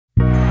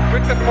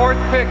With the 4th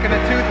pick in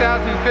the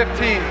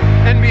 2015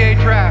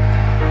 NBA Draft,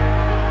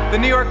 the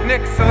New York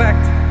Knicks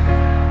select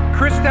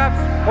Knickstape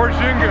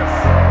Porzingis.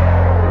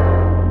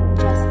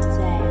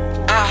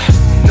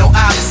 No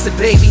Iverson,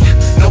 baby,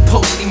 no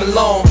Posty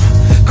Malone.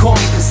 Call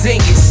me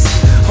Porzingis,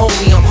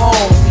 homie, I'm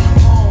home.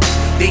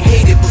 They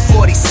hate it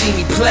before they see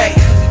me play.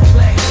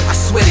 I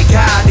swear to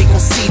God, they gon'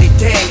 see the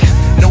day.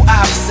 No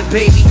Iverson,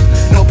 baby,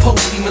 no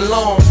Posty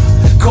Malone.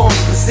 Call me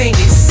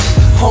Porzingis,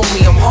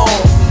 homie, I'm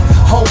home.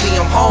 Homie,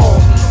 I'm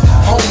home.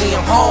 Homie,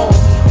 I'm home.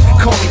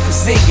 Call me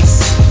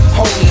Porzingis,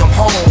 homie, I'm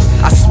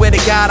home. I swear to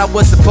God, I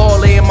was a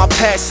baller in my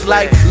past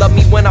life. Love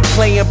me when I'm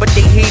playing, but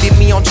they hated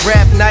me on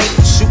draft night.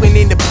 Shooting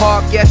in the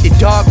park after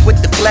dark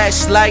with the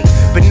flashlight.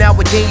 But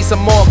nowadays, I'm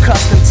more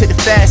accustomed to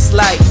the fast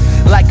life.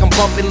 Like I'm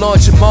bumping Lord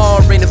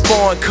Jamar in a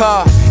foreign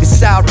car.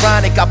 It's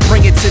ironic, I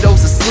bring it to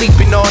those who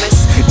sleeping on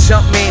us.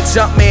 Jump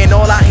man,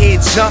 all I hear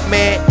is jump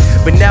man.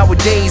 But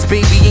nowadays,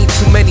 baby, ain't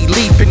too many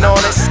leaping on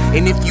us.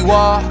 And if you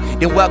are,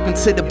 then welcome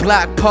to the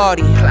block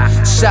party.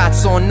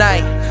 Shots all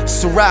night,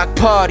 it's a rock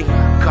party.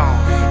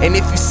 And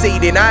if you say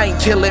that I ain't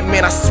killin',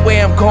 man, I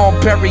swear I'm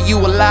gon' bury you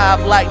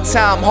alive like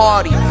Tom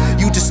Hardy.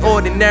 You just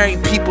ordinary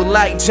people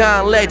like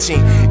John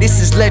Legend. This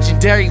is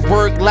legendary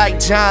work like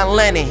John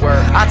Lennon.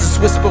 I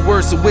just whisper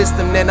words of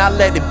wisdom, then I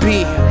let it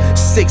be.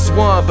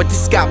 6'1", but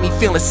this got me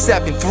feeling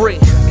 7'3".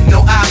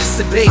 No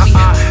Iverson, baby,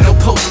 no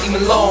Posty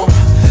Malone.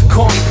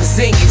 Call me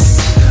Porzingis,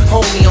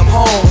 homie, I'm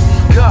home.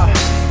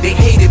 They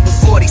hate it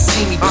before they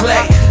see me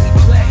play.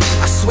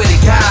 I swear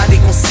to God, they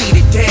gon' see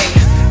the day.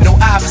 No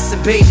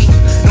Iverson, baby,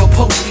 no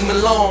Posty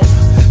Malone.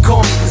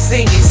 Call me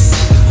Porzingis,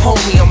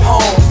 homie, I'm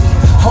home.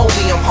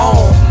 Homie, I'm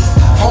home.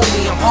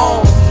 Homie, I'm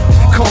home.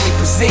 Call me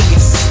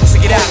Porzingis,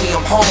 check it out, homie,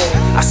 I'm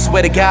home. I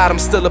swear to God, I'm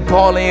still a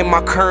baller in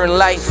my current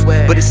life.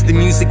 But it's the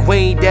music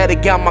way that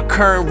it got my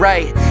current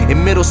right.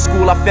 In middle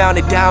school, I found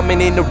a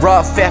diamond in the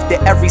rough. After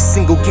every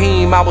single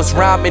game, I was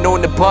rhyming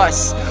on the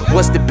bus.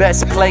 Was the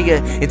best player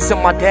until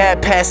my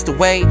dad passed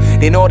away.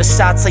 Then all the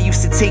shots I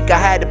used to take, I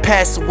had to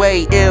pass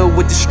away. Ill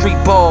with the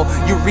street ball,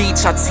 you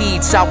reach, I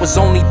teach. I was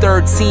only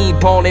 13,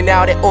 balling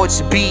out at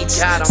Orchard Beach.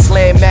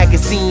 Slam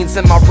magazines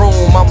in my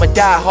room, I'm a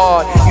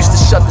diehard. Used to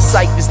shut the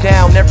ciphers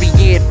down every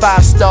year at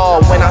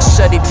 5-star. When I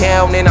shut it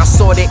down and I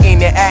saw the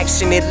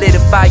interaction, it lit a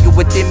fire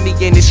within me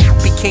and it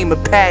became a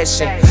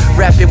passion.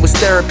 Rapping was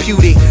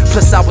therapeutic,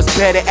 plus I was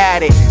better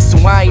at it. So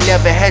I ain't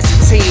never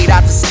hesitate,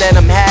 I just let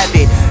them have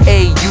it.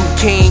 AU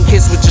King,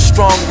 kids with you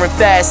stronger and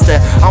faster.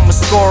 I'm a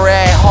scorer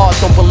at heart,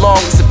 don't belong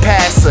as a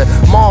passer.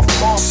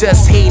 Motherfuckers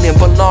just hating,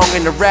 belong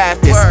in the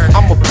rafters.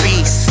 I'm a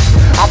beast,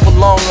 I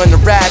belong on the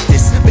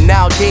Raptors. But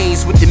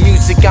nowadays with the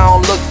music I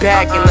don't look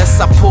back. Unless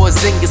I pour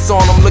Zingy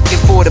on, I'm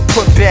looking for the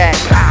putback.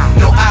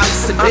 No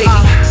Iverson, baby,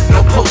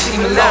 no Posty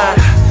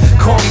Malone.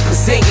 Call me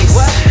Porzingis,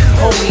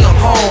 homie, I'm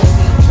home.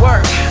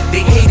 They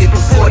hate it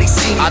before they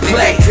see me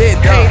play.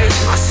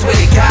 I swear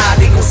to God,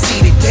 they gon'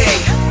 see the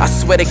day. I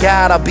swear to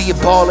God, I'll be a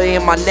baller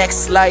in my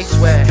next life.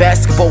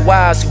 Basketball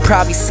wise, you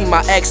probably see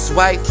my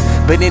ex-wife.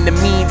 But in the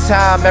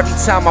meantime, every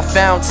time I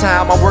found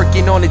time, I'm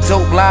working on the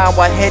dope line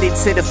while headed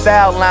to the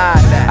foul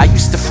line. I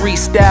used to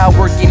freestyle,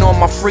 working on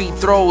my free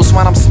throws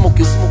when I'm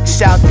smoking.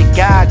 Shout to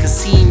God,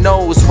 cause he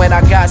knows when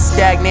I got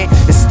stagnant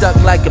and stuck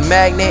like a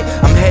magnet.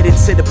 I'm headed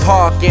to the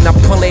park and I'm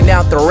pulling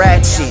out the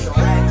ratchet.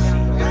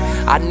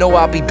 I know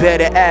I'll be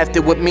better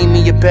after. What made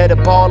me a better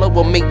baller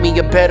will make me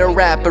a better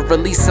rapper.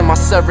 Releasing my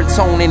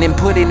serotonin and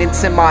putting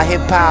into my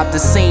hip-hop. The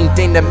same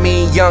thing that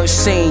me and Young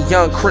Shane,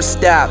 Young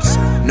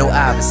Knickstape. No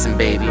Iverson,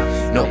 baby,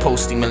 no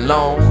Posty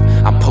Malone.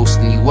 I'm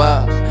posting you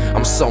up,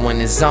 I'm so in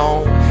the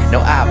zone. No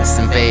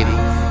Iverson, baby,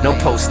 no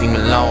Posty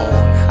Malone.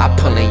 I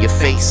pull in your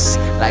face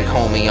like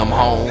homie, I'm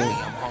home.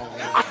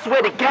 I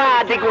swear to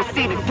God, they gon'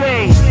 see the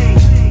day.